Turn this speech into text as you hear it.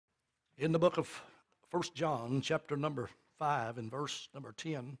In the book of 1 John, chapter number 5, and verse number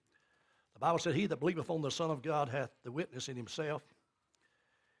 10, the Bible said, He that believeth on the Son of God hath the witness in himself.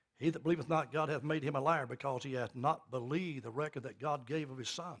 He that believeth not God hath made him a liar, because he hath not believed the record that God gave of his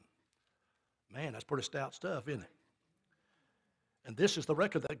Son. Man, that's pretty stout stuff, isn't it? And this is the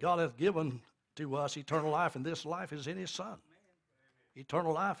record that God hath given to us, eternal life, and this life is in his Son.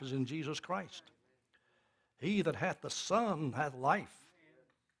 Eternal life is in Jesus Christ. He that hath the Son hath life,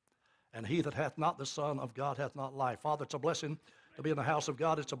 and he that hath not the Son of God hath not life. Father, it's a blessing to be in the house of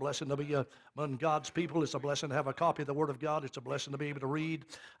God. It's a blessing to be among God's people. It's a blessing to have a copy of the Word of God. It's a blessing to be able to read.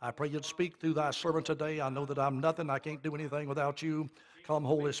 I pray you'd speak through thy servant today. I know that I'm nothing. I can't do anything without you. Come,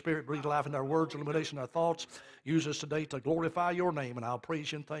 Holy Spirit, breathe life in our words, illumination our thoughts. Use us today to glorify your name, and I'll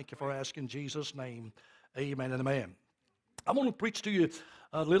praise you and thank you for asking Jesus' name. Amen and amen. I'm going to preach to you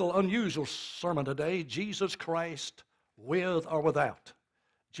a little unusual sermon today, Jesus Christ with or without.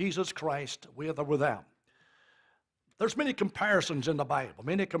 Jesus Christ with or without. There's many comparisons in the Bible.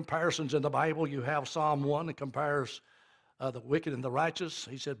 Many comparisons in the Bible. You have Psalm 1 that compares the wicked and the righteous.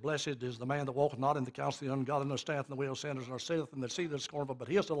 He said, Blessed is the man that walketh not in the counsel of the ungodly, nor standeth in the way of sinners, nor sitteth in the seat of the scornful. But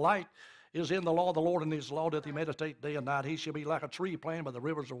his delight is in the law of the Lord, and his law doth he meditate day and night. He shall be like a tree planted by the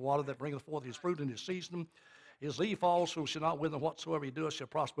rivers of water, that bringeth forth his fruit in his season. His leaf also shall not wither, whatsoever he doeth shall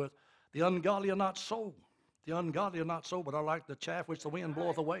prosper. The ungodly are not so. The ungodly are not so, but are like the chaff which the wind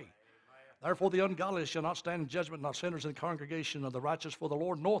bloweth away. Therefore the ungodly shall not stand in judgment, not sinners in the congregation of the righteous. For the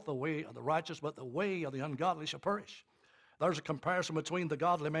Lord knoweth the way of the righteous, but the way of the ungodly shall perish. There's a comparison between the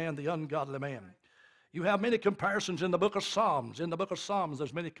godly man and the ungodly man. You have many comparisons in the book of Psalms. In the book of Psalms,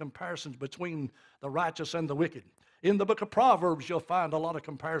 there's many comparisons between the righteous and the wicked. In the book of Proverbs, you'll find a lot of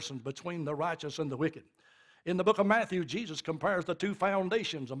comparisons between the righteous and the wicked. In the book of Matthew, Jesus compares the two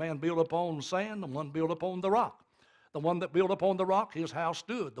foundations, a man built upon sand and one built upon the rock. The one that built upon the rock, his house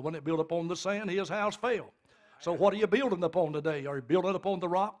stood. The one that built upon the sand, his house fell. So what are you building upon today? Are you building upon the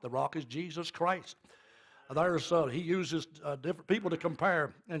rock? The rock is Jesus Christ. He uses different people to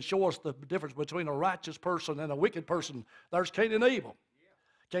compare and show us the difference between a righteous person and a wicked person. There's Cain and Abel.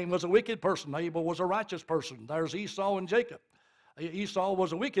 Cain was a wicked person. Abel was a righteous person. There's Esau and Jacob. Esau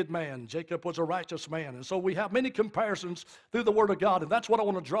was a wicked man. Jacob was a righteous man. And so we have many comparisons through the Word of God. And that's what I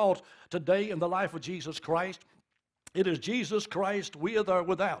want to draw today in the life of Jesus Christ. It is Jesus Christ with or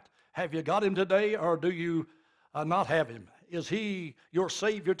without. Have you got him today, or do you not have him? Is he your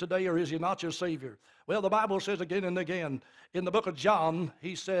Savior today, or is he not your Savior? Well, the Bible says again and again, in the book of John,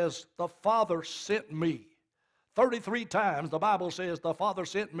 he says, the Father sent me. 33 times the Bible says, the Father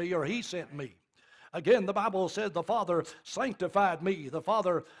sent me, or he sent me. Again, the Bible says, the Father sanctified me. The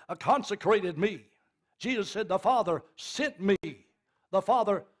Father consecrated me. Jesus said, the Father sent me. The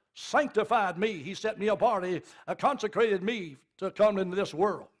Father sanctified me. He set me apart. He consecrated me to come into this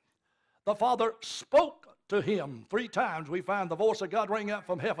world. The Father spoke to him 3 times. We find the voice of God ring out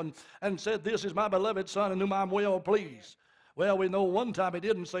from heaven and said, This is my beloved Son, in whom I'm well pleased. Well, we know one time he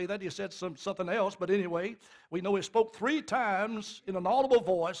didn't say that. He said something else. But anyway, we know he spoke 3 times in an audible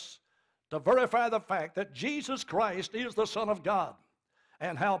voice to verify the fact that Jesus Christ is the Son of God.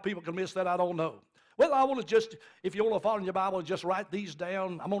 And how people can miss that, I don't know. Well, I want to just, if you want to follow in your Bible, just write these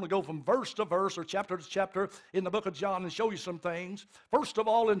down. I'm going to go from verse to verse or chapter to chapter in the book of John and show you some things. First of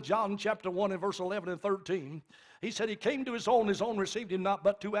all, in John chapter 1 and verse 11 and 13, he said, He came to his own received him not,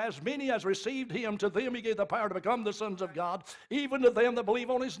 but to as many as received him, to them he gave the power to become the sons of God, even to them that believe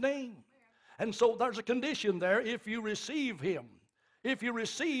on his name. And so there's a condition there, if you receive him. If you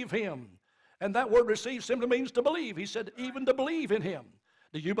receive him. And that word receive simply means to believe. He said, even to believe in him.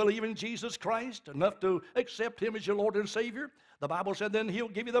 Do you believe in Jesus Christ enough to accept him as your Lord and Savior? The Bible said then he'll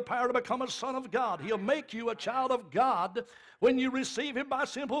give you the power to become a son of God. He'll make you a child of God when you receive him by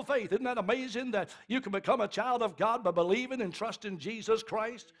simple faith. Isn't that amazing that you can become a child of God by believing and trusting Jesus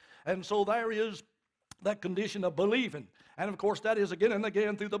Christ? And so there is that condition of believing. And of course that is again and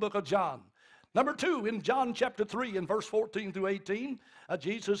again through the book of John. Number 2, in John chapter 3 and verse 14 through 18,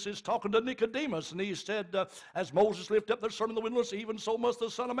 Jesus is talking to Nicodemus, and he said, as Moses lifted up the serpent in the wilderness, even so must the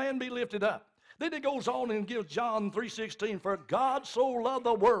Son of Man be lifted up. Then he goes on and gives John 3:16, for God so loved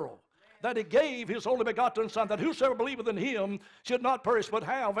the world that he gave his only begotten Son, that whosoever believeth in him should not perish but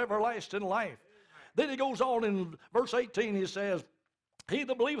have everlasting life. Then he goes on in verse 18, he says, He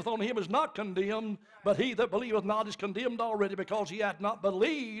that believeth on him is not condemned, but he that believeth not is condemned already, because he hath not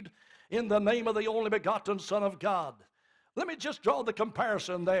believed in the name of the only begotten Son of God. Let me just draw the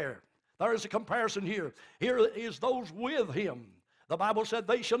comparison there. There is a comparison here. Here is those with him. The Bible said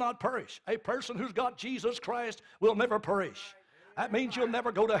they shall not perish. A person who's got Jesus Christ will never perish. That means you'll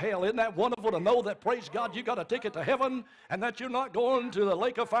never go to hell. Isn't that wonderful to know that, praise God, you got a ticket to heaven and that you're not going to the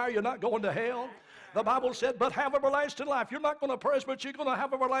lake of fire, you're not going to hell? The Bible said, but have everlasting life. You're not going to perish, but you're going to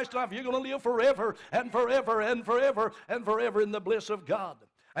have everlasting life. You're going to live forever and forever and forever and forever in the bliss of God.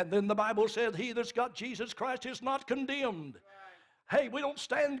 And then the Bible said, he that's got Jesus Christ is not condemned. Hey, we don't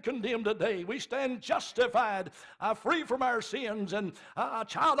stand condemned today. We stand justified, free from our sins, and a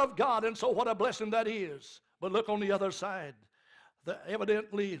child of God. And so what a blessing that is. But look on the other side.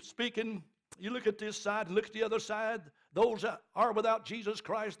 Evidently speaking, you look at this side and look at the other side. Those that are without Jesus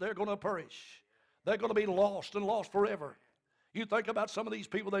Christ, they're going to perish. They're going to be lost and lost forever. You think about some of these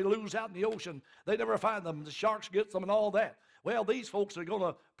people, they lose out in the ocean. They never find them. The sharks get them and all that. Well, these folks are going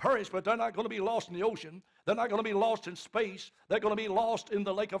to perish, but they're not going to be lost in the ocean. They're not going to be lost in space. They're going to be lost in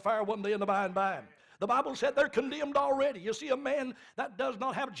the lake of fire one day in the by and by. The Bible said they're condemned already. You see, a man that does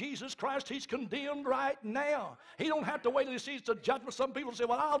not have Jesus Christ, he's condemned right now. He don't have to wait till he sees the judgment. Some people say,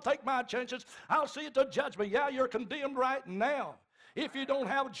 well, I'll take my chances. I'll see it to judgment. Yeah, you're condemned right now. If you don't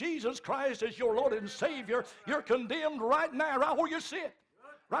have Jesus Christ as your Lord and Savior, you're condemned right now, right where you sit,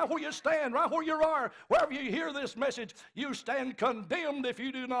 right where you stand, right where you are. Wherever you hear this message, you stand condemned if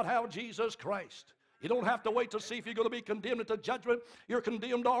you do not have Jesus Christ. You don't have to wait to see if you're going to be condemned at the judgment. You're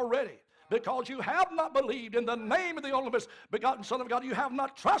condemned already because you have not believed in the name of the only begotten Son of God. You have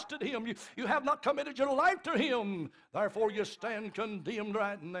not trusted Him. You have not committed your life to Him. Therefore, you stand condemned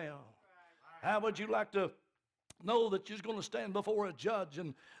right now. How would you like to know that you're going to stand before a judge,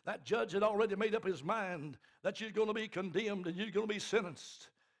 and that judge had already made up his mind that you're going to be condemned and you're going to be sentenced?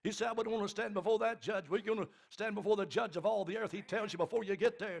 He said, I wouldn't want to stand before that judge. We're going to stand before the judge of all the earth. He tells you before you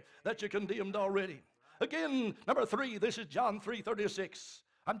get there that you're condemned already. Again, number 3, this is John 3:36.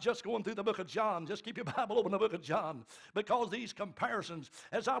 I'm just going through the book of John. Just keep your Bible open, the book of John, because these comparisons,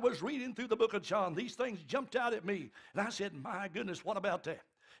 as I was reading through the book of John, these things jumped out at me. And I said, my goodness, what about that?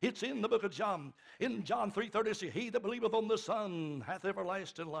 It's in the book of John. In John 3:36, he that believeth on the Son hath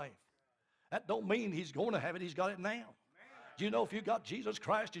everlasting life. That don't mean he's going to have it. He's got it now. Do you know if you got Jesus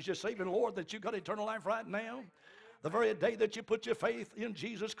Christ as your Savior and Lord that you got eternal life right now? The very day that you put your faith in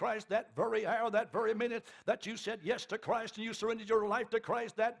Jesus Christ, that very hour, that very minute that you said yes to Christ and you surrendered your life to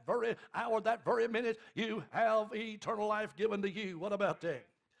Christ, that very hour, that very minute, you have eternal life given to you. What about that?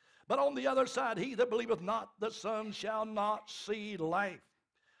 But on the other side, he that believeth not the Son shall not see life.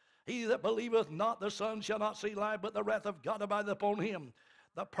 He that believeth not the Son shall not see life, but the wrath of God abideth upon him.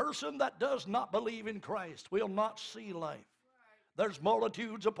 The person that does not believe in Christ will not see life. There's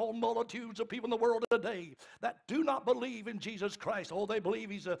multitudes upon multitudes of people in the world today that do not believe in Jesus Christ. Oh, they believe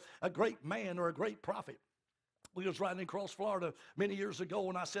he's a great man or a great prophet. We was riding across Florida many years ago,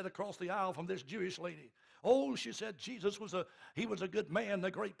 and I sat across the aisle from this Jewish lady. Oh, she said Jesus was a good man, a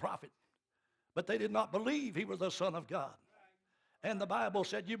great prophet. But they did not believe he was the Son of God. And the Bible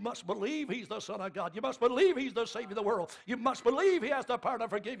said you must believe he's the Son of God. You must believe he's the Savior of the world. You must believe he has the power to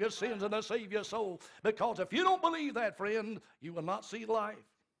forgive your sins and to save your soul. Because if you don't believe that, friend, you will not see life.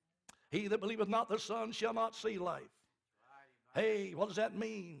 He that believeth not the Son shall not see life. Hey, what does that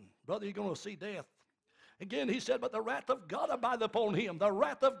mean? Brother, you're going to see death. Again, he said, but the wrath of God abideth upon him. The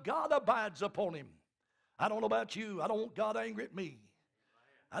wrath of God abides upon him. I don't know about you. I don't want God angry at me.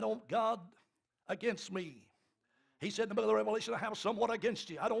 I don't want God against me. He said in the book of the Revelation, I have somewhat against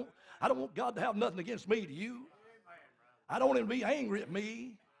you. I don't want God to have nothing against me. Do you? I don't want him to be angry at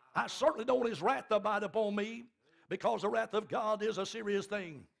me. I certainly don't want his wrath to abide upon me, because the wrath of God is a serious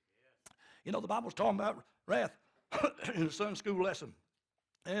thing. You know, the Bible's talking about wrath in the Sunday school lesson.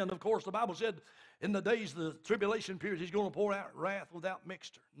 And, of course, the Bible said in the days of the tribulation period, he's going to pour out wrath without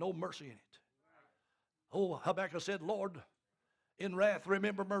mixture, no mercy in it. Oh, Habakkuk said, Lord, in wrath,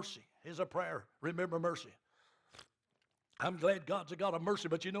 remember mercy. Here's a prayer, remember mercy. I'm glad God's a God of mercy,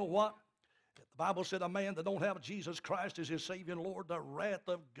 but you know what? The Bible said a man that don't have Jesus Christ as his Savior and Lord, the wrath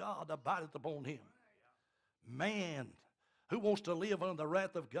of God abideth upon him. Man, who wants to live under the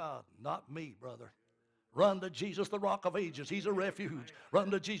wrath of God? Not me, brother. Run to Jesus, the rock of ages. He's a refuge.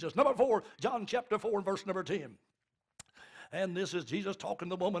 Run to Jesus. Number 4, John chapter 4 and verse number 10. And this is Jesus talking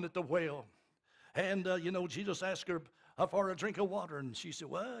to the woman at the well. And, Jesus asked her for a drink of water. And she said,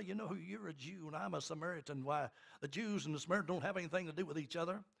 well, you're a Jew and I'm a Samaritan. Why, the Jews and the Samaritans don't have anything to do with each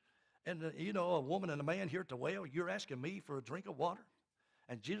other. And, a woman and a man here at the well, you're asking me for a drink of water?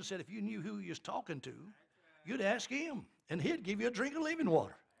 And Jesus said, if you knew who he was talking to, you'd ask him, and he'd give you a drink of living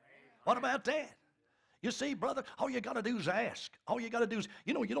water. What about that? You see, brother, all you got to do is ask. All you got to do is,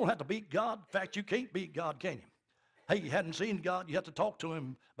 you don't have to beat God. In fact, you can't beat God, can you? Hey, you hadn't seen God. You have to talk to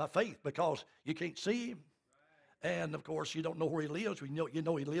him by faith because you can't see him. And, of course, you don't know where he lives. You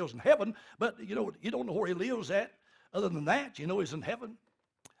know he lives in heaven, but, you don't know where he lives at. Other than that, you know he's in heaven.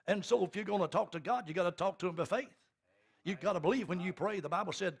 And so if you're going to talk to God, you got to talk to him by faith. You've got to believe when you pray. The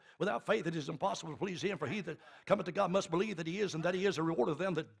Bible said, without faith it is impossible to please him, for he that cometh to God must believe that he is, and that he is a reward of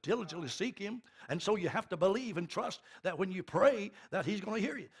them that diligently seek him. And so you have to believe and trust that when you pray that he's going to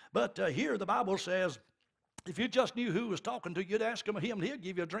hear you. But here the Bible says, if you just knew who was talking to you, you'd ask him, and he'd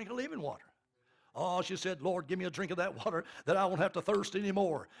give you a drink of living water. Oh, she said, Lord, give me a drink of that water that I won't have to thirst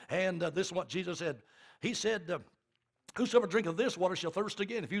anymore. And this is what Jesus said. He said, whosoever drinketh this water shall thirst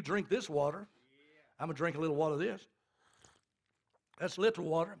again. If you drink this water, I'm going to drink a little water of this. That's literal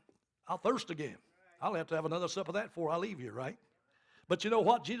water. I'll thirst again. I'll have to have another sip of that before I leave here, right? But you know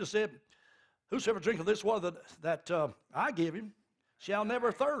what? Jesus said, whosoever drinketh this water that I give him shall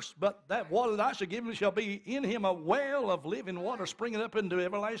never thirst, but that water that I shall give him shall be in him a well of living water springing up into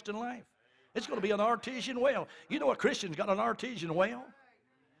everlasting life. It's going to be an artesian well. You know a Christian's got an artesian well?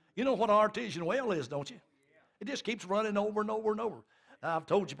 You know what an artesian well is, don't you? It just keeps running over and over and over. I've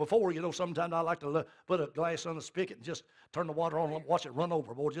told you before, you know, sometimes I like to put a glass on the spigot and just turn the water on and watch it run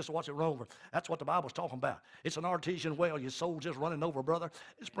over, boy, just watch it run over. That's what the Bible's talking about. It's an artesian well. Your soul just running over, brother.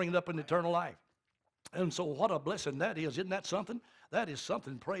 It's bringing up in eternal life. And so what a blessing that is. Isn't that something? That is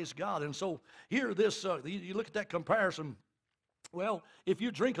something, praise God. And so here this, you look at that comparison. Well, if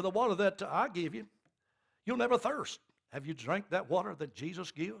you drink of the water that I give you, you'll never thirst. Have you drank that water that Jesus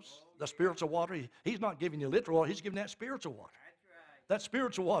gives? The spiritual water. He's not giving you literal water. He's giving that spiritual water. That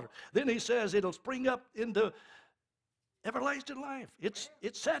spiritual water. Then he says it'll spring up into everlasting life.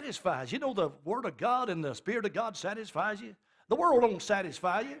 It satisfies. You know, the Word of God and the Spirit of God satisfies you. The world don't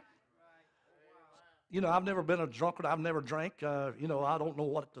satisfy you. You know, I've never been a drunkard. I've never drank. You know, I don't know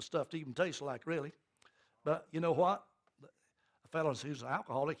what the stuff even tastes like, really. But you know what? A fellow who's an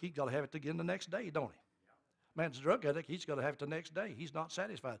alcoholic, he's got to have it again the next day, don't he? Man's a drug addict, he's got to have it the next day. He's not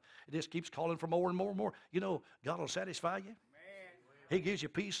satisfied. It just keeps calling for more and more and more. You know, God will satisfy you. He gives you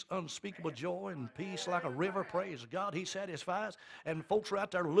peace, unspeakable joy, and peace like a river. Praise God. He satisfies. And folks are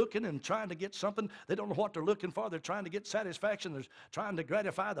out there looking and trying to get something. They don't know what they're looking for. They're trying to get satisfaction. They're trying to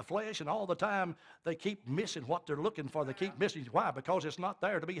gratify the flesh, and all the time they keep missing what they're looking for. They keep missing. Why? Because it's not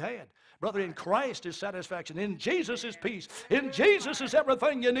there to be had. Brother, in Christ is satisfaction. In Jesus is peace. In Jesus is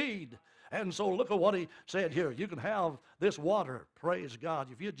everything you need. And so look at what he said here. You can have this water, praise God.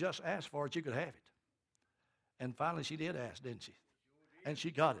 If you just ask for it, you could have it. And finally she did ask, didn't she? And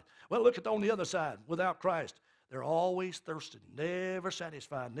she got it. Well, look at on the other side. Without Christ, they're always thirsty, never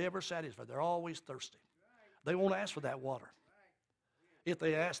satisfied, never satisfied. They're always thirsty. They won't ask for that water. If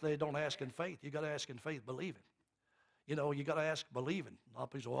they ask, they don't ask in faith. You got to ask in faith, believing. You know, you got to ask believing. A lot of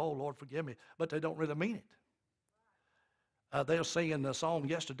people say, oh, Lord, forgive me. But they don't really mean it. They were singing a song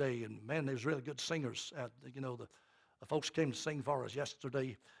yesterday, and man, there's really good singers. You know, the folks came to sing for us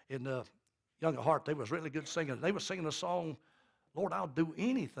yesterday in Young at Heart. They was really good singers. They were singing a song, Lord, I'll do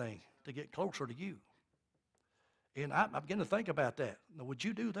anything to get closer to you. And I began to think about that. Now, would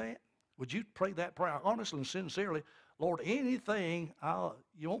you do that? Would you pray that prayer honestly and sincerely? Lord, anything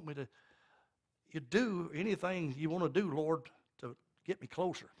you want me to, you do anything you want to do, Lord, to get me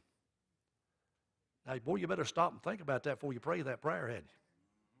closer. Now, boy, you better stop and think about that before you pray that prayer, hadn't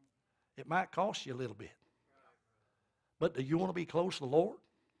you? It might cost you a little bit. But do you want to be close to the Lord?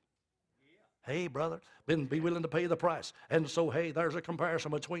 Hey, brother, be willing to pay the price. And so, hey, there's a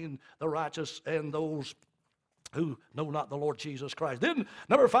comparison between the righteous and those who know not the Lord Jesus Christ. Then,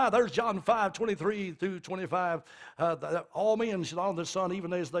 number 5, there's John 5:23 through 25. All men should honor the Son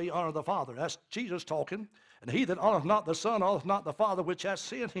even as they honor the Father. That's Jesus talking. And he that honoreth not the Son honoreth not the Father which hath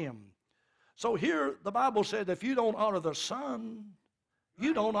sent him. So here, the Bible said, if you don't honor the Son,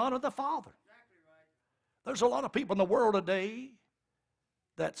 you don't honor the Father. There's a lot of people in the world today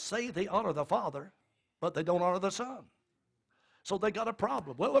that say they honor the Father, but they don't honor the Son. So they got a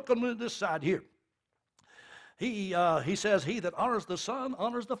problem. Well, look on this side here. He says, he that honors the Son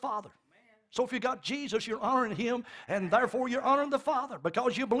honors the Father. So if you got Jesus, you're honoring him, and therefore you're honoring the Father,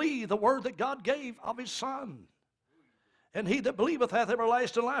 because you believe the word that God gave of his Son. And he that believeth hath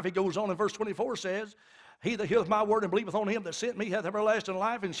everlasting life. He goes on in verse 24, says, he that heareth my word and believeth on him that sent me hath everlasting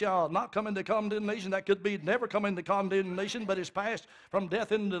life, and shall not come into condemnation. That could be never come into condemnation, but is passed from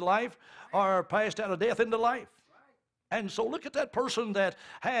death into life, or passed out of death into life. And so look at that person that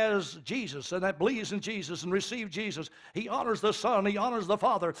has Jesus and that believes in Jesus and received Jesus. He honors the Son, he honors the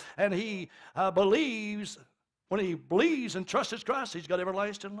Father, and he believes, when he believes and trusts Christ, he's got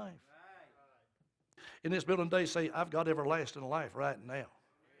everlasting life. In this building today, say, I've got everlasting life right now.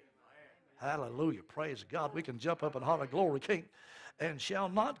 Hallelujah. Praise God. We can jump up and holler, glory, King. And shall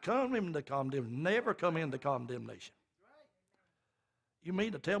not come into condemnation. Never come into condemnation. You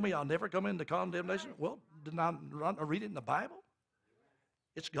mean to tell me I'll never come into condemnation? Well, read it in the Bible?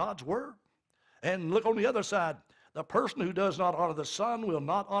 It's God's word. And look on the other side. The person who does not honor the Son will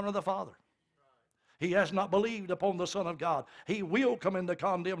not honor the Father. He has not believed upon the Son of God. He will come into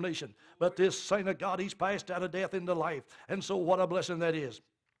condemnation. But this saint of God, he's passed out of death into life. And so what a blessing that is.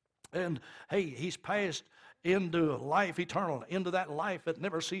 And hey, he's passed into life eternal, into that life that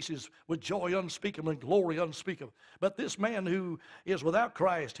never ceases, with joy unspeakable and glory unspeakable. But this man who is without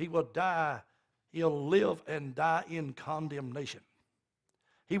Christ, he will die. He'll live and die in condemnation.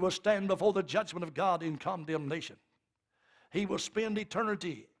 He will stand before the judgment of God in condemnation. He will spend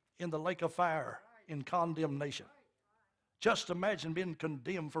eternity in the lake of fire in condemnation. Just imagine being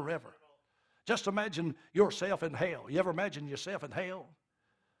condemned forever. Just imagine yourself in hell. You ever imagine yourself in hell?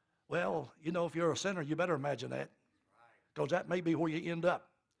 Well, you know, if you're a sinner, you better imagine that, because that may be where you end up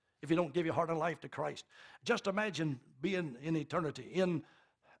if you don't give your heart and life to Christ. Just imagine being in eternity in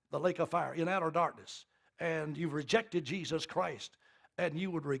the lake of fire, in outer darkness, and you've rejected Jesus Christ, and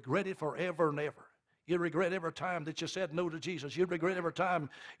you would regret it forever and ever. You'd regret every time that you said no to Jesus. You'd regret every time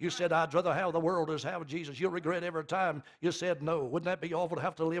you said, I'd rather have the world as have Jesus. You'll regret every time you said no. Wouldn't that be awful to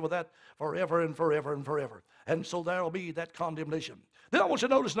have to live with that forever and forever and forever? And so there will be that condemnation. Then I want you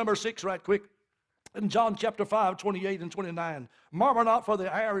to notice number 6 right quick. In John chapter 5, 28 and 29. Marvel not, for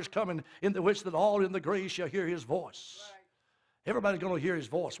the hour is coming in the which that all in the grave shall hear his voice. Everybody's going to hear his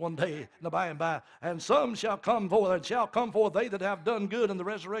voice one day in the by and by. And some shall come forth, and shall come forth they that have done good in the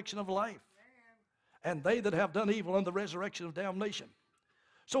resurrection of life. And they that have done evil in the resurrection of damnation.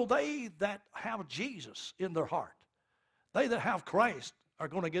 So they that have Jesus in their heart, they that have Christ, are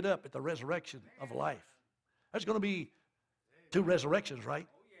going to get up at the resurrection of life. There's going to be 2 resurrections, right?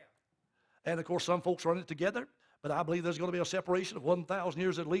 And of course, some folks run it together, but I believe there's going to be a separation of 1,000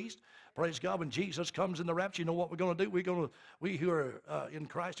 years at least. Praise God. When Jesus comes in the rapture, you know what we're going to do? We who are in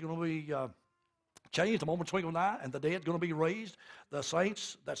Christ are going to be changed the moment twinkle of an eye, and the dead going to be raised. The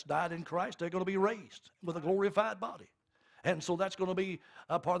saints that's died in Christ, they're going to be raised with a glorified body. And so that's going to be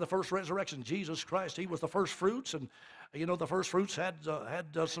a part of the first resurrection. Jesus Christ, he was the first fruits, and you know the first fruits had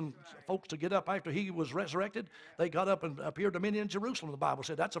some folks to get up after he was resurrected. They got up and appeared to many in Jerusalem. The Bible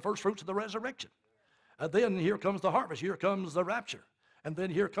said that's the first fruits of the resurrection. Then here comes the harvest. Here comes the rapture. And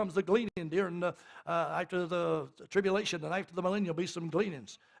then here comes the gleaning during after the tribulation, and after the millennium will be some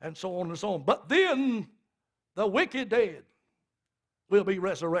gleanings, and so on and so on. But then the wicked dead will be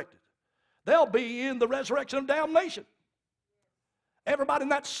resurrected. They'll be in the resurrection of damnation. Everybody in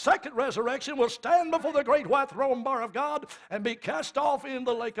that second resurrection will stand before the great white throne bar of God and be cast off in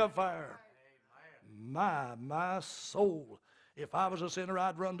the lake of fire. My soul. If I was a sinner,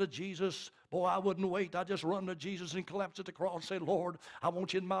 I'd run to Jesus. Boy, I wouldn't wait. I'd just run to Jesus and collapse at the cross and say, Lord, I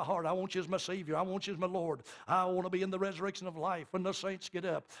want you in my heart. I want you as my Savior. I want you as my Lord. I want to be in the resurrection of life when the saints get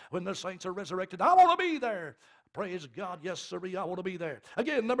up, when the saints are resurrected. I want to be there. Praise God. Yes, sir. I want to be there.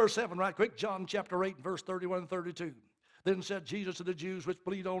 Again, number 7 right quick. John chapter 8, verse 31 and 32. Then said Jesus to the Jews which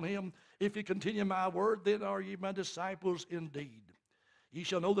believed on him, if you continue my word, then are ye my disciples indeed. Ye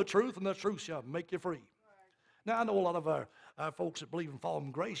shall know the truth, and the truth shall make you free. Now, I know a lot of our folks that believe in falling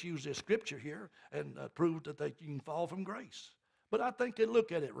from grace use this scripture here and prove that you can fall from grace. But I think they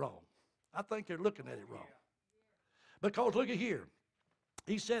look at it wrong. I think they're looking at it wrong. Because look at here.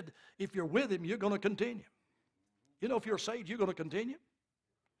 He said, if you're with him, you're going to continue. You know, if you're saved, you're going to continue.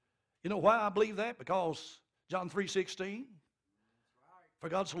 You know why I believe that? Because John 3:16. For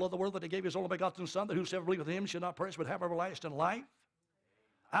God so loved the world that he gave his only begotten Son, that whosoever believeth in him should not perish but have everlasting life.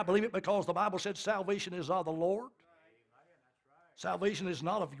 I believe it because the Bible said salvation is of the Lord. Salvation is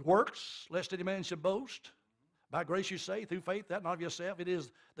not of works, lest any man should boast. By grace you say, through faith, that not of yourself. It is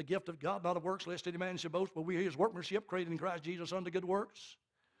the gift of God, not of works, lest any man should boast. But we are his workmanship, created in Christ Jesus unto good works.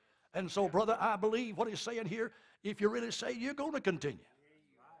 And so, brother, I believe what he's saying here, if you're really saved, you're going to continue.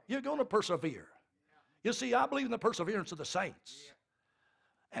 You're going to persevere. You see, I believe in the perseverance of the saints.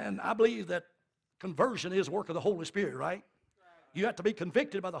 And I believe that conversion is work of the Holy Spirit, right? You have to be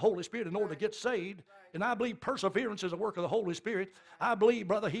convicted by the Holy Spirit in order to get saved. And I believe perseverance is a work of the Holy Spirit. I believe,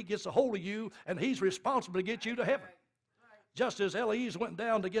 brother, he gets a hold of you, and he's responsible to get you to heaven. Just as Eliezer went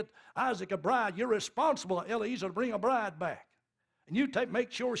down to get Isaac a bride, you're responsible, Eliezer, to bring a bride back. And you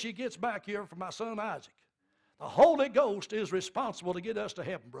make sure she gets back here for my son Isaac. The Holy Ghost is responsible to get us to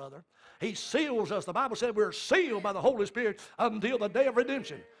heaven, brother. He seals us. The Bible said we're sealed by the Holy Spirit until the day of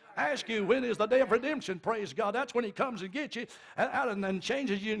redemption. Ask you, when is the day of redemption? Praise God. That's when he comes and gets you and then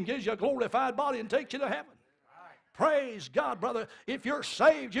changes you and gives you a glorified body and takes you to heaven. Praise God, brother. If you're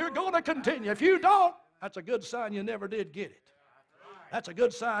saved, you're going to continue. If you don't, that's a good sign you never did get it. That's a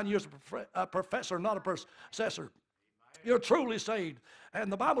good sign you're a professor, not a possessor. You're truly saved.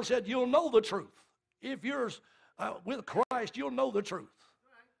 And the Bible said you'll know the truth. If you're with Christ, you'll know the truth.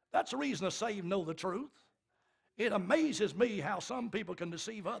 That's the reason the saved know the truth. It amazes me how some people can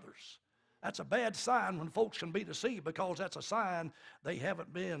deceive others. That's a bad sign when folks can be deceived, because that's a sign they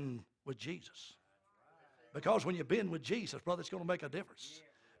haven't been with Jesus. Because when you've been with Jesus, brother, it's going to make a difference.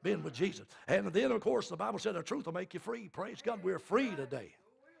 Being with Jesus. And then, of course, the Bible said the truth will make you free. Praise God, we're free today.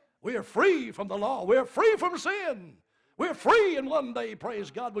 We are free from the law. We're free from sin. We're free, and one day,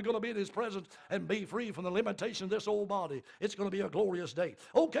 praise God, we're going to be in His presence and be free from the limitation of this old body. It's going to be a glorious day.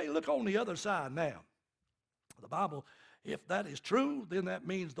 Okay, look on the other side now. The Bible, if that is true, then that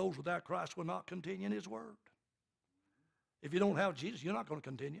means those without Christ will not continue in His word. If you don't have Jesus, you're not going to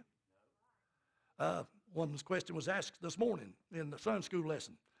continue. One question was asked this morning in the Sunday school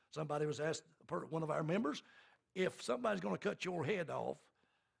lesson. Somebody was asked, one of our members, if somebody's going to cut your head off,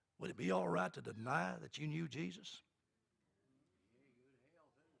 would it be all right to deny that you knew Jesus?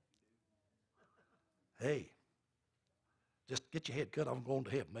 Hey, just get your head cut off and go on to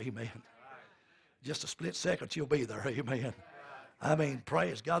heaven, amen. Just a split second, you'll be there, amen. I mean,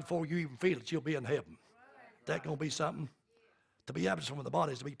 praise God, before you even feel it, you'll be in heaven. That going to be something? To be absent from the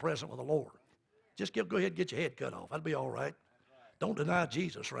body is to be present with the Lord. Just go ahead and get your head cut off. That'll be all right. Don't deny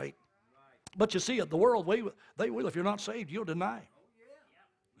Jesus, right? But you see, the world, they will. If you're not saved, you'll deny Him.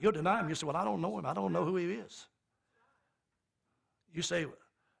 You'll deny Him. You say, well, I don't know Him. I don't know who He is. You say,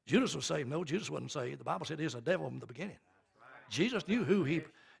 Judas was saved. No, Judas wasn't saved. The Bible said he was a devil from the beginning. Jesus knew who he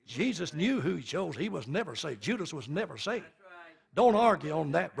chose. He was never saved. Judas was never saved. Don't argue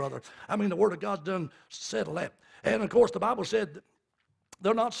on that, brother. I mean, the Word of God's done settle that. And, of course, the Bible said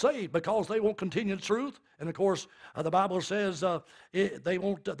they're not saved because they won't continue the truth. And, of course, the Bible says they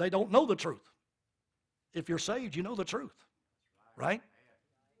don't know the truth. If you're saved, you know the truth, right?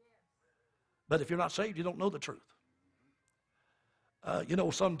 But if you're not saved, you don't know the truth. You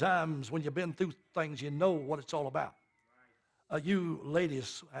know, sometimes when you've been through things, you know what it's all about. You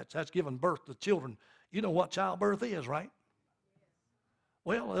ladies that's given birth to children, you know what childbirth is, right?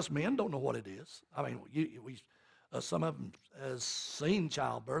 Well, us men don't know what it is. I mean, some of them has seen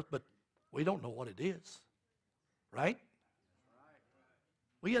childbirth, but we don't know what it is, right?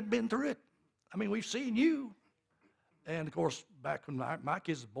 We hadn't been through it. I mean, we've seen you. And, of course, back when my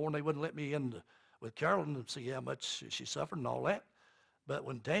kids were born, they wouldn't let me in with Carolyn to see how much she suffered and all that. But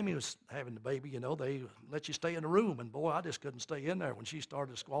when Tammy was having the baby, you know, they let you stay in the room. And, boy, I just couldn't stay in there. When she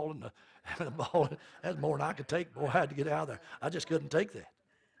started squalling, the ball, that's more than I could take. Boy, I had to get out of there. I just couldn't take that.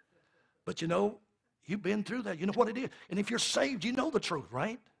 But, you know, you've been through that. You know what it is. And if you're saved, you know the truth,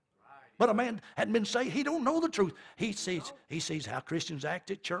 right? But a man hadn't been saved. He don't know the truth. He sees how Christians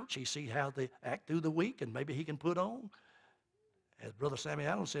act at church. He sees how they act through the week, and maybe he can put on. As Brother Sammy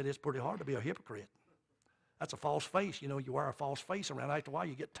Allen said, it's pretty hard to be a hypocrite. That's a false face. You know, you wear a false face around. After a while,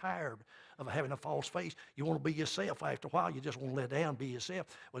 you get tired of having a false face. You want to be yourself. After a while, you just want to let down, be yourself.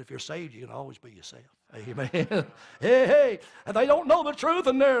 But if you're saved, you can always be yourself. Amen. Hey. And they don't know the truth,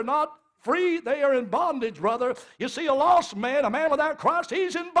 and they're not free. They are in bondage, brother. You see, a lost man, a man without Christ,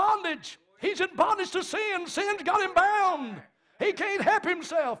 he's in bondage. He's in bondage to sin. Sin's got him bound. He can't help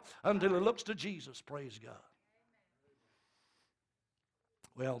himself until he looks to Jesus. Praise God.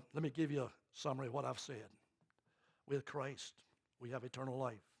 Well, let me give you a summary of what I've said. With Christ, we have eternal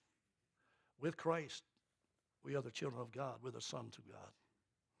life. With Christ, we are the children of God. We're the sons of God.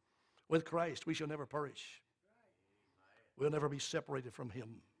 With Christ, we shall never perish. We'll never be separated from Him.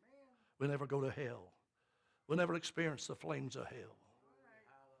 We'll never go to hell. We'll never experience the flames of hell.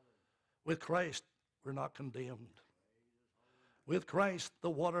 With Christ, we're not condemned. With Christ, the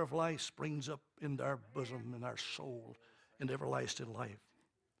water of life springs up into our bosom and our soul into everlasting life.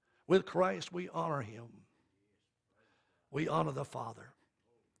 With Christ, we honor Him. We honor the Father.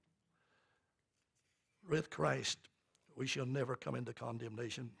 With Christ, we shall never come into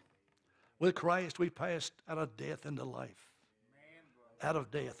condemnation. With Christ, we passed out of death into life. Out of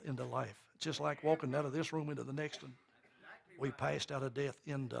death into life. Just like walking out of this room into the next one. We passed out of death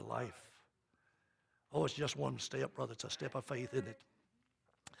into life. Oh, it's just one step, brother. It's a step of faith, isn't it?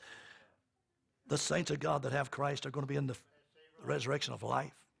 The saints of God that have Christ are going to be in the resurrection of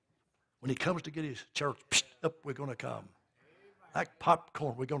life. When He comes to get His church, up we're going to come. Like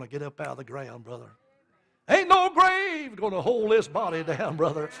popcorn, we're going to get up out of the ground, brother. Ain't no grave going to hold this body down,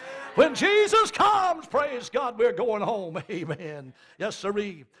 brother. When Jesus comes, praise God, we're going home. Amen. Yes,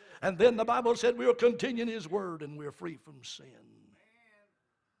 sirree. And then the Bible said we'll continue in His word and we're free from sin.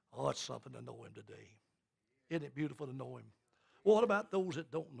 Oh, it's something to know Him today. Isn't it beautiful to know Him? Well, what about those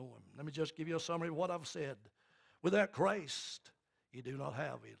that don't know Him? Let me just give you a summary of what I've said. Without Christ, you do not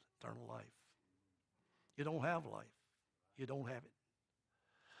have eternal life. You don't have life. You don't have it.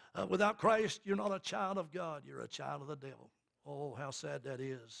 Without Christ, you're not a child of God. You're a child of the devil. Oh, how sad that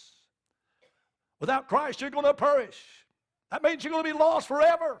is. Without Christ, you're going to perish. That means you're going to be lost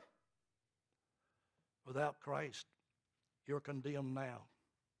forever. Without Christ, you're condemned now.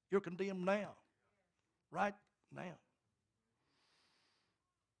 You're condemned now. Right now.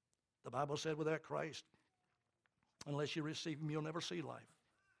 The Bible said without Christ, unless you receive Him, you'll never see life.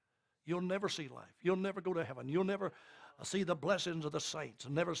 You'll never see life. You'll never go to heaven. You'll never see the blessings of the saints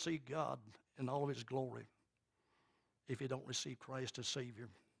and never see God in all of His glory if you don't receive Christ as Savior.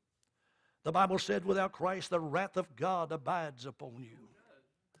 The Bible said without Christ, the wrath of God abides upon you.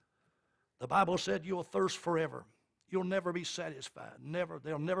 The Bible said you'll thirst forever. You'll never be satisfied. Never.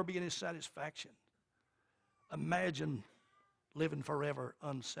 There'll never be any satisfaction. Imagine living forever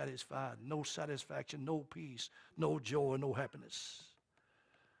unsatisfied. No satisfaction, no peace, no joy, no happiness.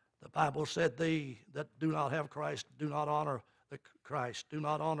 The Bible said they that do not have Christ do not honor the Christ, do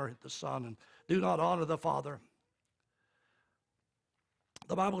not honor the Son, and do not honor the Father.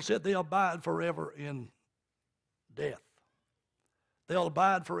 The Bible said they abide forever in death. They'll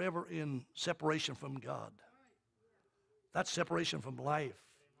abide forever in separation from God. That's separation from life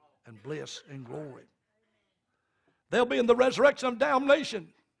and bliss and glory. They'll be in the resurrection of damnation.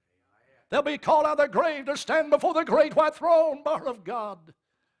 They'll be called out of their grave to stand before the great white throne bar of God.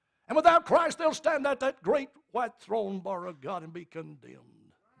 And without Christ, they'll stand at that great white throne bar of God and be condemned.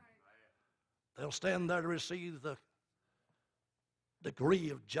 They'll stand there to receive the degree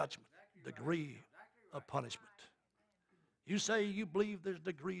of judgment, degree of punishment. You say you believe there's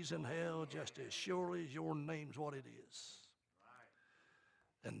degrees in hell just as surely as your name's what it is.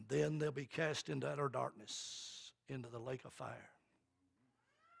 And then they'll be cast into outer darkness, into the lake of fire.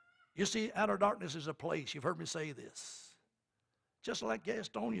 You see, outer darkness is a place, you've heard me say this, just like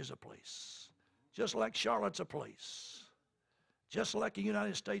Gastonia is a place, just like Charlotte's a place, just like the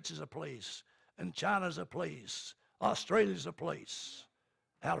United States is a place, and China's a place, Australia's a place,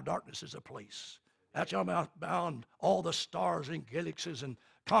 outer darkness is a place. That's beyond all the stars and galaxies and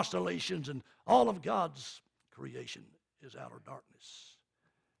constellations and all of God's creation is outer darkness.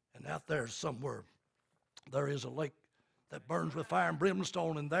 And out there somewhere, there is a lake that burns with fire and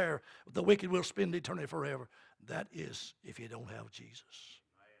brimstone, and there the wicked will spend eternity forever. That is if you don't have Jesus.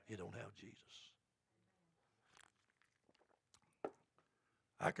 You don't have Jesus.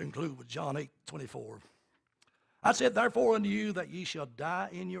 I conclude with John 8:24. I said, therefore unto you that ye shall die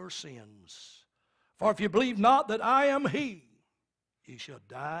in your sins. For if you believe not that I am He, ye shall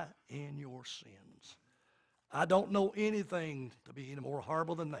die in your sins. I don't know anything to be any more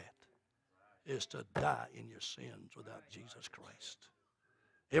horrible than that, is to die in your sins without Jesus Christ.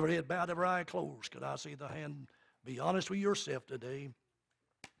 Every head bowed, every eye closed. Could I see the hand? Be honest with yourself today.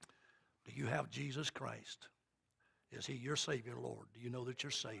 Do you have Jesus Christ? Is He your Savior, Lord? Do you know that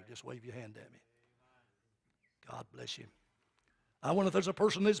you're saved? Just wave your hand at me. God bless you. I wonder if there's a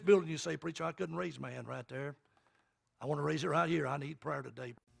person in this building you say, preacher, I couldn't raise my hand right there. I want to raise it right here. I need prayer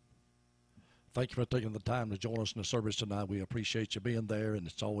today. Thank you for taking the time to join us in the service tonight. We appreciate you being there, and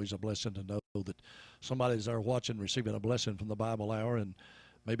it's always a blessing to know that somebody's there watching, receiving a blessing from the Bible Hour, and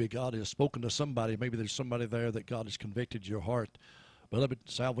maybe God has spoken to somebody. Maybe there's somebody there that God has convicted your heart. Beloved,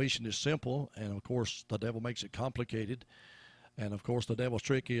 salvation is simple, and of course the devil makes it complicated. And of course the devil's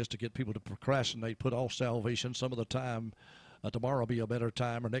trick is to get people to procrastinate, put off salvation some of the time. Tomorrow will be a better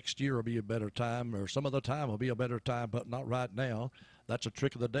time, or next year will be a better time, or some other time will be a better time, but not right now. That's a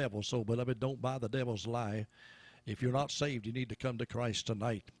trick of the devil. So, beloved, don't buy the devil's lie. If you're not saved, you need to come to Christ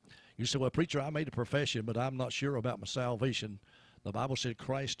tonight. You say, well, preacher, I made a profession, but I'm not sure about my salvation. The Bible said,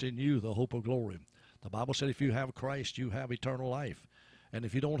 Christ in you, the hope of glory. The Bible said if you have Christ, you have eternal life. And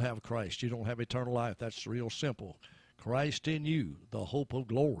if you don't have Christ, you don't have eternal life. That's real simple. Christ in you, the hope of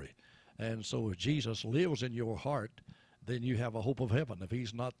glory. And so if Jesus lives in your heart, then you have a hope of heaven. If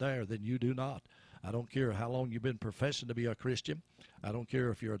He's not there, then you do not. I don't care how long you've been professing to be a Christian. I don't care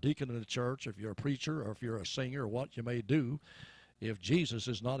if you're a deacon in the church, if you're a preacher, or if you're a singer, or what you may do. If Jesus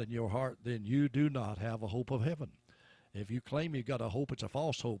is not in your heart, then you do not have a hope of heaven. If you claim you've got a hope, it's a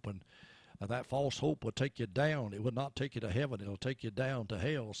false hope, and that false hope will take you down. It will not take you to heaven. It'll take you down to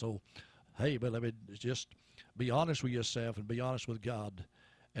hell. So, hey, beloved, just be honest with yourself and be honest with God.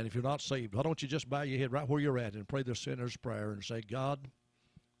 And if you're not saved, why don't you just bow your head right where you're at and pray the sinner's prayer and say, God,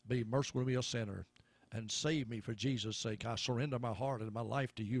 be merciful to me, a sinner, and save me for Jesus' sake. I surrender my heart and my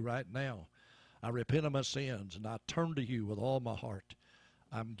life to you right now. I repent of my sins, and I turn to you with all my heart.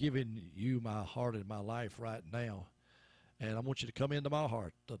 I'm giving you my heart and my life right now. And I want you to come into my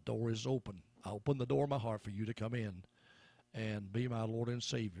heart. The door is open. I open the door of my heart for you to come in and be my Lord and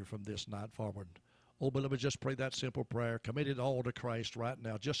Savior from this night forward. Oh, beloved, just pray that simple prayer. Commit it all to Christ right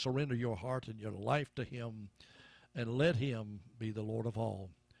now. Just surrender your heart and your life to Him and let Him be the Lord of all.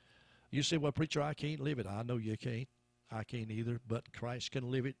 You say, well, preacher, I can't live it. I know you can't. I can't either, but Christ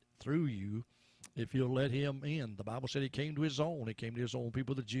can live it through you if you'll let Him in. The Bible said He came to His own. He came to His own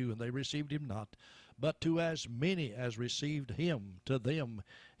people, the Jew, and they received Him not. But to as many as received Him, to them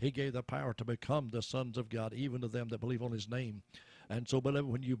He gave the power to become the sons of God, even to them that believe on His name. And so, beloved,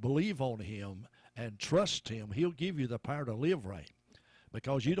 when you believe on Him and trust Him, He'll give you the power to live right.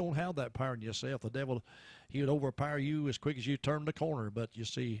 Because you don't have that power in yourself. The devil, he would overpower you as quick as you turn the corner. But you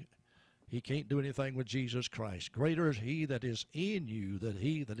see, he can't do anything with Jesus Christ. Greater is He that is in you than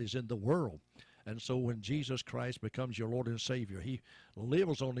he that is in the world. And so when Jesus Christ becomes your Lord and Savior, He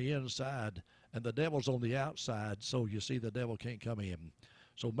lives on the inside and the devil's on the outside. So you see, the devil can't come in.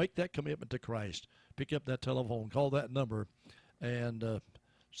 So make that commitment to Christ. Pick up that telephone, call that number, and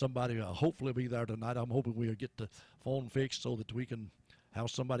somebody will hopefully be there tonight. I'm hoping we'll get the phone fixed so that we can have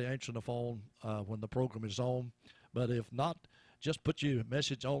somebody answering the phone when the program is on. But if not, just put your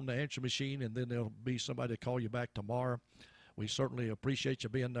message on the answer machine, and then there'll be somebody to call you back tomorrow. We certainly appreciate you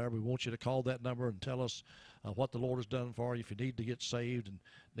being there. We want you to call that number and tell us what the Lord has done for you. If you need to get saved and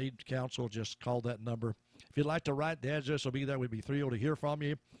need counsel, just call that number. If you'd like to write, the address will be there. We'd be thrilled to hear from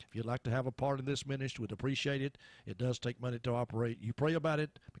you. If you'd like to have a part in this ministry, we'd appreciate it. It does take money to operate. You pray about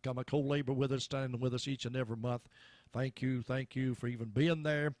it, become a co-laborer with us, standing with us each and every month. Thank you for even being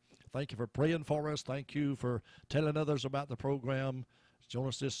there. Thank you for praying for us. Thank you for telling others about the program. Join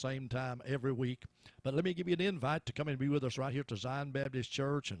us this same time every week. But let me give you an invite to come and be with us right here to Zion Baptist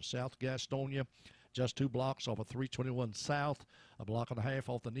Church in South Gastonia, just 2 blocks off of 321 South, a block and a half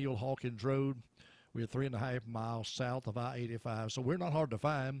off the Neil Hawkins Road. We're 3.5 miles south of I-85, so we're not hard to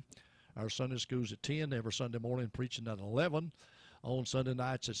find. Our Sunday school's at 10 every Sunday morning, preaching at 11. On Sunday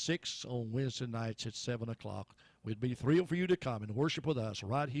nights at 6, on Wednesday nights at 7 o'clock. We'd be thrilled for you to come and worship with us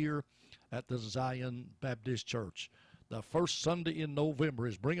right here at the Zion Baptist Church. The first Sunday in November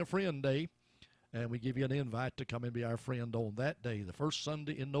is Bring a Friend Day, and we give you an invite to come and be our friend on that day. The first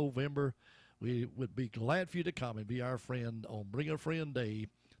Sunday in November, we would be glad for you to come and be our friend on Bring a Friend Day,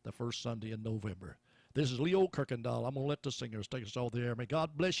 the first Sunday in November. This is Leo Kuykendall. I'm going to let the singers take us off the air. May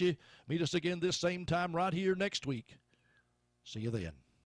God bless you. Meet us again this same time right here next week. See you then.